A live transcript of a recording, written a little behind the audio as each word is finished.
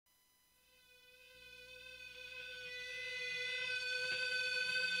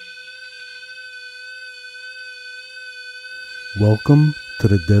Welcome to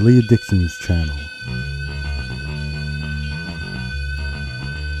the Deadly Addictions channel.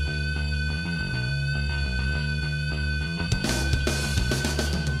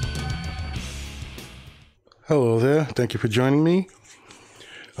 Hello there, thank you for joining me.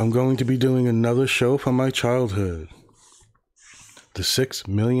 I'm going to be doing another show from my childhood, The $6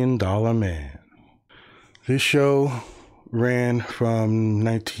 Million Man. This show ran from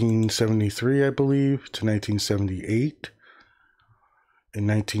 1973, I believe, to 1978. In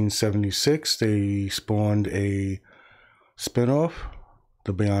 1976, they spawned a spin-off,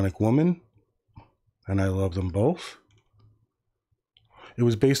 The Bionic Woman, and I love them both. It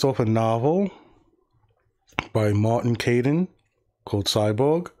was based off a novel by Martin Caidin called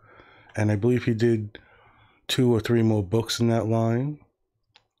Cyborg, and I believe he did 2 or 3 more books in that line.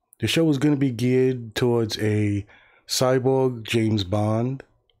 The show was going to be geared towards a cyborg James Bond,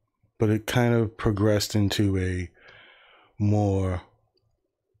 but it kind of progressed into a more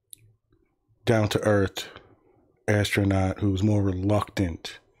down-to-earth astronaut who's more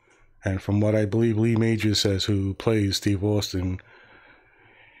reluctant. And from what I believe Lee Majors says, who plays Steve Austin,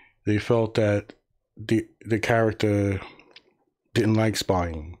 they felt that the character didn't like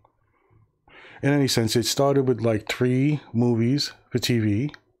spying. In any sense, it started with like 3 movies for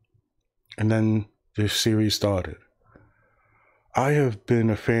TV, and then the series started. I have been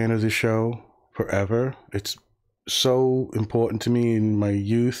a fan of the show forever. It's so important to me in my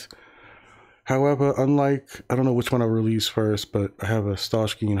youth. However, unlike, I don't know which one I'll release first, but I have a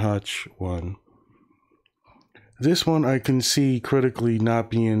Starsky and Hutch one. This one I can see critically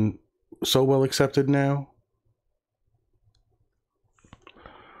not being so well accepted now.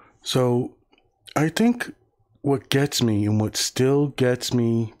 So I think what gets me and what still gets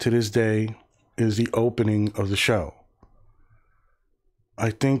me to this day is the opening of the show. I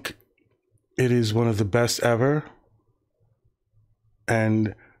think it is one of the best ever.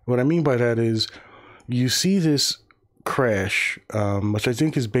 And what I mean by that is you see this crash, which I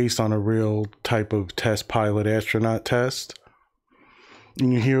think is based on a real type of test pilot astronaut test.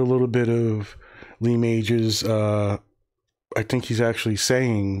 And you hear a little bit of Lee Majors, I think he's actually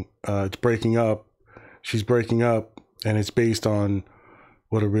saying it's breaking up. She's breaking up, and it's based on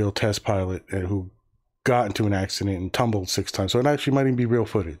what a real test pilot who got into an accident and tumbled 6 times. So it actually might even be real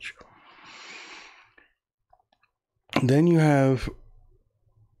footage. Then you have,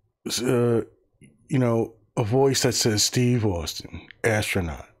 a voice that says Steve Austin,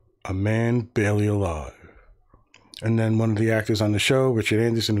 astronaut, a man barely alive. And then one of the actors on the show, Richard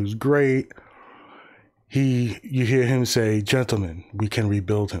Anderson, who's great, you hear him say, "Gentlemen, we can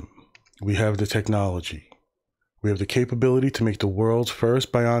rebuild him. We have the technology. We have the capability to make the world's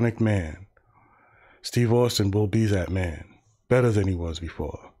first bionic man. Steve Austin will be that man, better than he was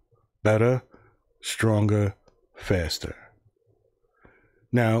before. Better, stronger, faster."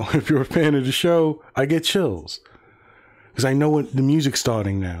 Now, if you're a fan of the show, I get chills, because I know what the music's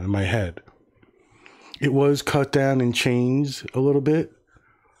starting now in my head. It was cut down and changed a little bit,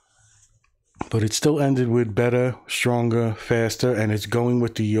 but it still ended with better, stronger, faster, and it's going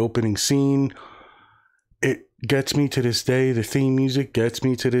with the opening scene. It gets me to this day. The theme music gets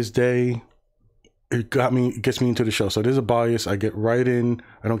me to this day. It gets me into the show. So there's a bias. I get right in.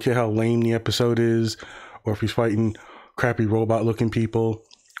 I don't care how lame the episode is, or if he's fighting crappy robot-looking people.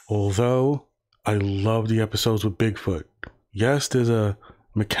 Although, I love the episodes with Bigfoot. Yes, there's a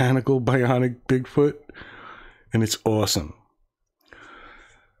mechanical bionic Bigfoot, and it's awesome.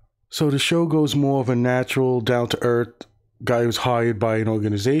 So the show goes more of a natural, down-to-earth guy who's hired by an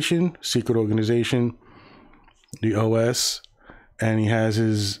organization, secret organization, the OS, and he has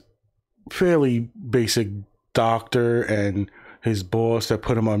his fairly basic doctor and his boss that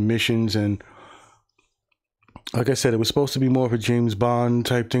put him on missions. And like I said, it was supposed to be more of a James Bond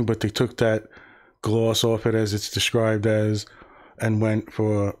type thing, but they took that gloss off it, as it's described as, and went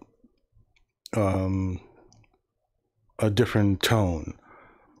for a different tone,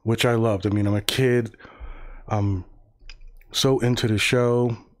 which I loved. I mean, I'm a kid. I'm so into the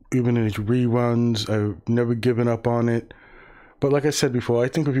show. Even in its reruns, I've never given up on it. But like I said before, I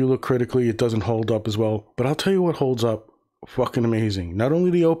think if you look critically, it doesn't hold up as well. But I'll tell you what holds up fucking amazing. Not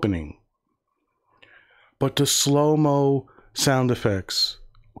only the opening, but the slow-mo sound effects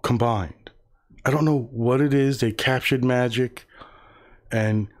combined. I don't know what it is. They captured magic,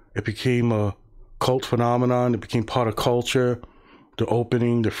 and it became a cult phenomenon. It became part of culture. The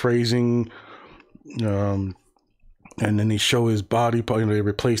opening, the phrasing, and then they show his body part. They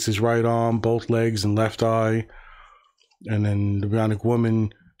replaced his right arm, both legs, and left eye. And then the Bionic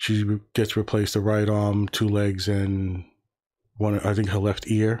Woman, she gets replaced, the right arm, 2 legs, and one, I think her left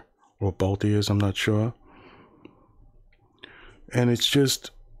ear, or both ears, I'm not sure. And it's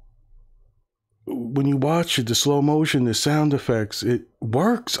just, when you watch it, the slow motion, the sound effects, it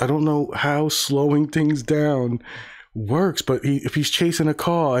works. I don't know how slowing things down works, but if he's chasing a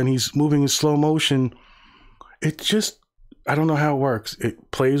car and he's moving in slow motion, it just, I don't know how it works.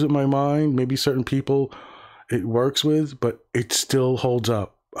 It plays with my mind. Maybe certain people it works with, but it still holds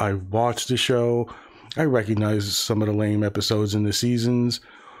up. I watched the show. I recognize some of the lame episodes in the seasons,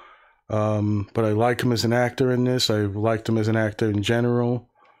 but I like him as an actor in this. I've liked him as an actor in general.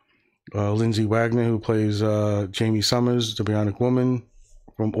 Lindsay Wagner, who plays Jamie Summers, the Bionic Woman,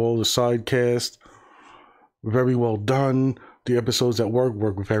 from all the side cast, very well done. The episodes that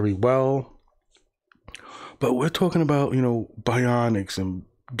work very well. But we're talking about, bionics and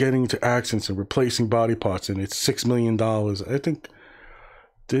getting to accents and replacing body parts, and it's $6 million. I think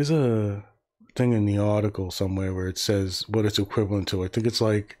there's a thing in the article somewhere where it says what it's equivalent to. I think it's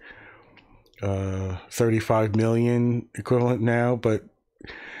like 35 million equivalent now, but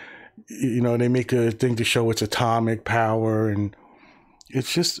they make a thing to show its atomic power, and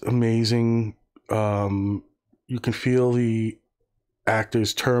it's just amazing. You can feel the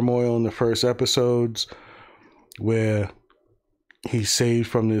actor's turmoil in the first episodes, where he's saved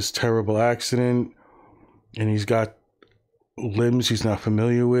from this terrible accident and he's got limbs he's not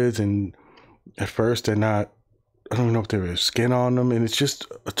familiar with, and at first I don't even know if there is skin on them, and it's just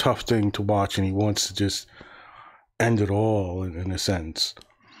a tough thing to watch, and he wants to just end it all in a sense.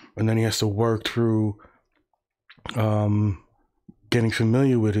 And then he has to work through getting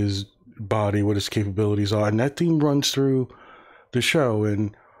familiar with his body, what his capabilities are, and that theme runs through the show,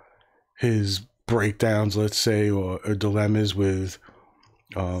 and his breakdowns, let's say, or dilemmas with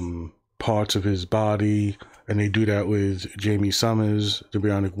parts of his body. And they do that with Jamie Summers, the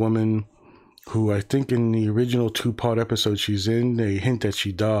Bionic Woman, who I think in the original 2-part episode she's in, they hint that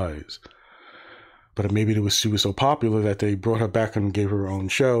she dies. But maybe she was so popular that they brought her back and gave her own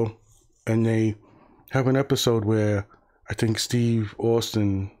show. And they have an episode where I think Steve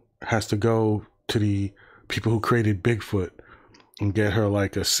Austin has to go to the people who created Bigfoot and get her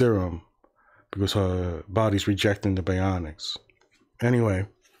like a serum because her body's rejecting the bionics. Anyway,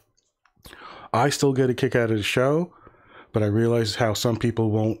 I still get a kick out of the show, but I realize how some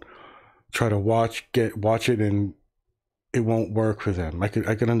people won't try to watch it and it won't work for them. I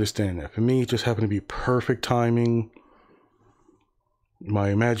could understand that. For me, it just happened to be perfect timing. My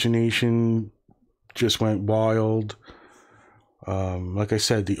imagination just went wild. Like I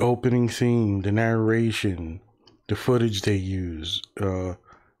said, the opening theme, the narration, the footage they use,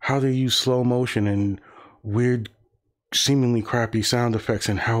 how they use slow motion and weird, seemingly crappy sound effects,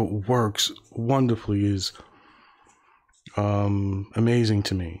 and how it works wonderfully is amazing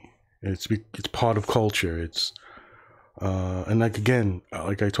to me. It's part of culture. It's and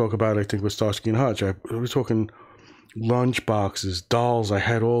like I talk about, I think with Starsky and Hutch, I was talking lunch boxes, dolls. I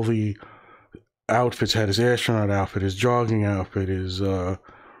had all the outfits. I had his astronaut outfit, his jogging outfit, his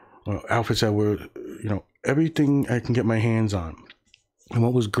outfits that were, everything I can get my hands on. And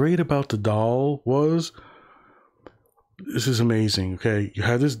what was great about the doll was, this is amazing. Okay, you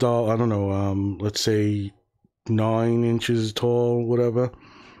had this doll, I don't know, let's say 9 inches tall, whatever,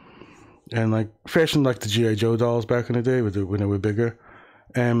 and like fashioned like the G.I. Joe dolls back in the day when they were bigger.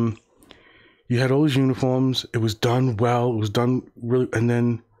 And you had all these uniforms. It was done well. It was done really, and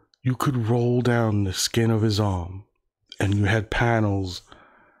then you could roll down the skin of his arm, and you had panels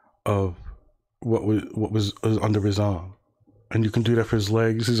of what was under his arm, and you can do that for his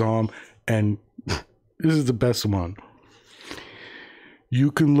legs, his arm, and this is the best one.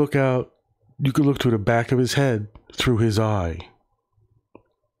 You can look to the back of his head through his eye,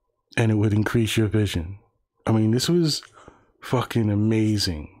 and it would increase your vision. I mean, this was fucking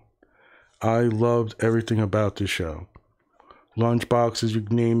amazing. I loved everything about this show. Lunch boxes, you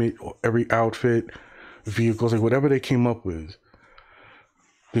name it, every outfit, vehicles, like whatever they came up with.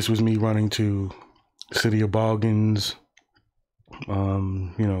 This was me running to City of Bargains,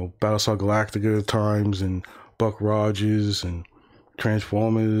 Battlestar Galactica at times, and Buck Rogers, and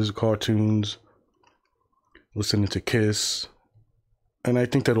Transformers cartoons, listening to Kiss. And I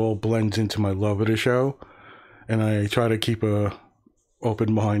think that all blends into my love of the show. And I try to keep a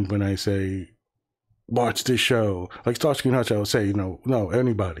open mind when I say, watch this show. Like Starsky and Hutch, I will say, no,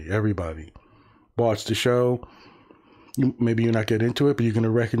 everybody. Watch the show. Maybe you're not getting into it, but you're going to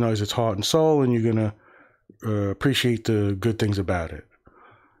recognize its heart and soul, and you're going to appreciate the good things about it.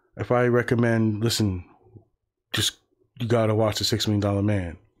 If I recommend, listen, just, you got to watch The $6 Million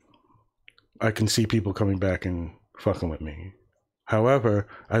Man, I can see people coming back and fucking with me. However,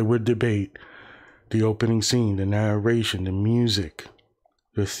 I would debate the opening scene, the narration, the music,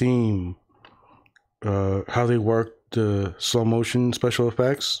 the theme, how they work the slow motion special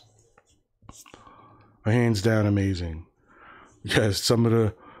effects are hands down amazing. Yes, some of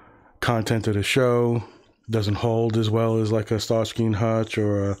the content of the show doesn't hold as well as like a Starsky and Hutch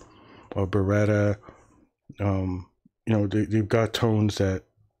or Beretta. They've got tones that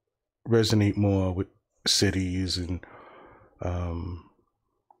resonate more with cities and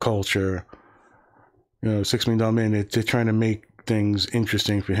culture. $6 Million Man, they're trying to make things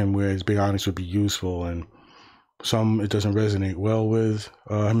interesting for him, whereas Bionics would be useful, and some it doesn't resonate well with.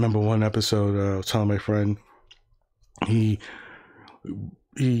 I remember one episode, I was telling my friend, he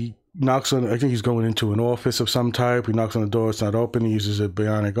knocks on, I think he's going into an office of some type. He knocks on the door, it's not open. He uses a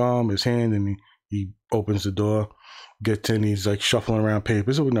bionic arm, his hand, and he opens the door, gets in, he's like shuffling around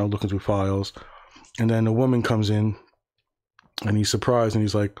papers, looking through files. And then a woman comes in and he's surprised, and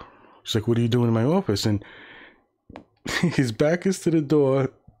she's like, what are you doing in my office? And his back is to the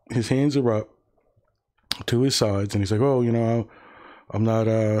door, his hands are up to his sides, and he's like, I'm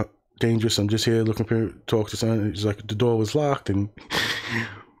not dangerous, I'm just here looking to talk to someone. He's like, the door was locked, and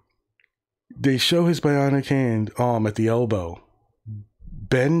they show his bionic arm at the elbow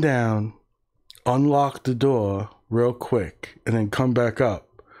bend down, unlock the door real quick, and then come back up.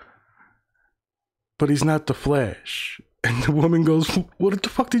 But he's not the Flash. And the woman goes, what the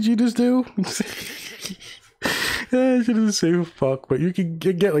fuck did you just do? Yeah, she doesn't say fuck, but you can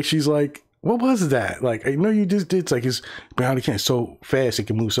get like, she's like, what was that? Like, I know you just did, it's like his bionic hand so fast, it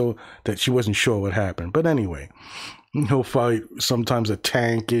can move, so that she wasn't sure what happened. But anyway, he'll fight sometimes a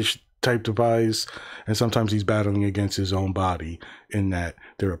tankish type device, and sometimes he's battling against his own body, in that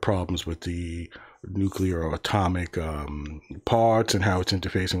there are problems with the nuclear or atomic parts and how it's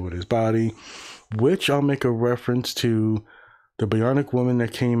interfacing with his body, which I'll make a reference to the Bionic Woman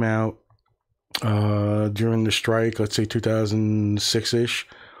that came out during the strike, let's say 2006-ish,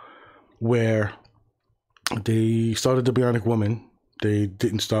 where they started the Bionic Woman. They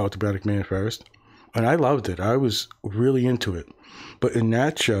didn't start with the Bionic Man first, and I loved it. I was really into it. But in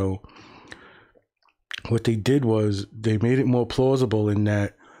that show, what they did was they made it more plausible, in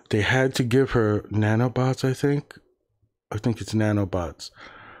that they had to give her nanobots, I think it's nanobots,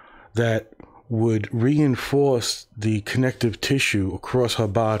 that would reinforce the connective tissue across her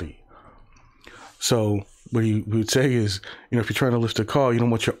body. So what he would say is, if you're trying to lift a car, you don't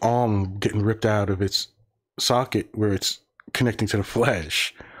want your arm getting ripped out of its socket where it's connecting to the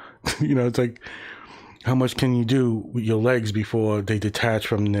flesh. It's like, how much can you do with your legs before they detach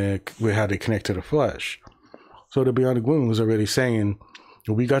from how they connect to the flesh? So the Bionic Woman was already saying,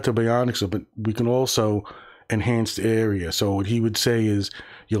 we got the bionics, but we can also enhance the area. So what he would say is,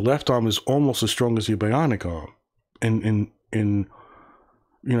 your left arm is almost as strong as your bionic arm in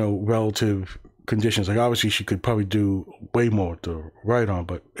relative conditions. Like, obviously she could probably do way more with the right arm,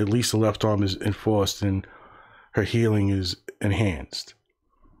 but at least the left arm is enforced and her healing is enhanced,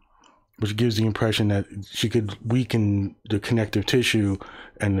 which gives the impression that she could weaken the connective tissue,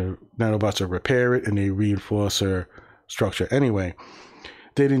 and the nanobots will repair it and they reinforce her structure. Anyway,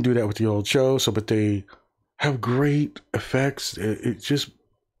 they didn't do that with the old show, but they have great effects.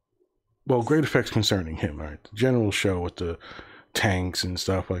 Great effects concerning him, right? The general show with the tanks and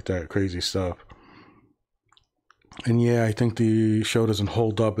stuff like that, crazy stuff. And yeah, I think the show doesn't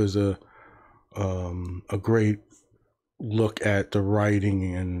hold up as a great look at the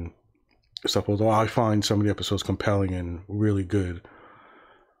writing and stuff, although I find some of the episodes compelling and really good.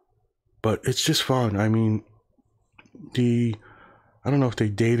 But it's just fun. I mean, I don't know if they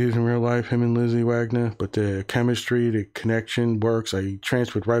dated in real life, him and Lizzie Wagner, but the chemistry, the connection works. I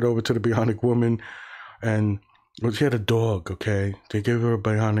transferred right over to the Bionic Woman, and she had a dog, okay? They gave her a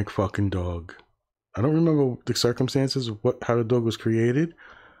bionic fucking dog. I don't remember the circumstances of how the dog was created,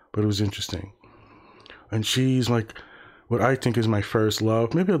 but it was interesting. And she's like what I think is my first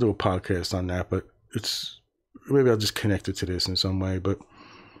love. Maybe I'll do a podcast on that, but maybe I'll just connect it to this in some way.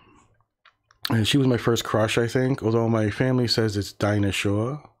 And she was my first crush, I think, although my family says it's Dinah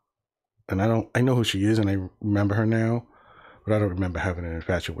Shaw. And I know who she is, and I remember her now, but I don't remember having an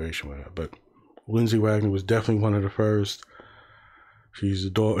infatuation with her. But Lindsay Wagner was definitely one of the first. She's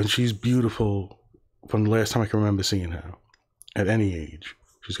adorable, and she's beautiful from the last time I can remember seeing her at any age.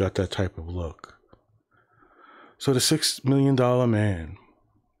 She's got that type of look. So the $6 Million Man,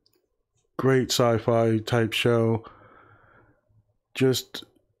 great sci-fi type show, just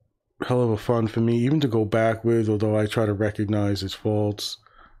hell of a fun for me, even to go back with, although I try to recognize its faults,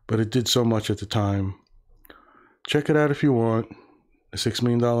 but it did so much at the time. Check it out if you want. The $6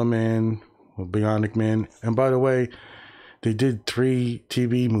 Million Man, or Bionic Man. And by the way, they did 3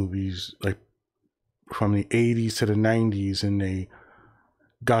 TV movies, like from the 80s to the 90s, and they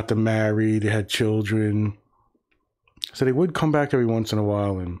got them married, they had children. So they would come back every once in a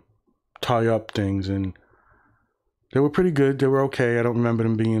while and tie up things, and they were pretty good. They were okay. I don't remember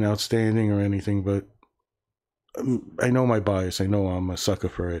them being outstanding or anything, but I know my bias. I know I'm a sucker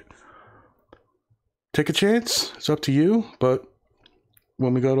for it. Take a chance. It's up to you. But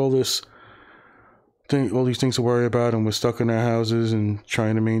when we got all these things to worry about, and we're stuck in our houses and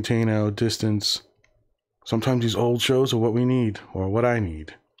trying to maintain our distance, sometimes these old shows are what we need, or what I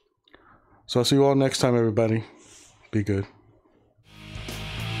need. So I'll see you all next time, everybody. Be good.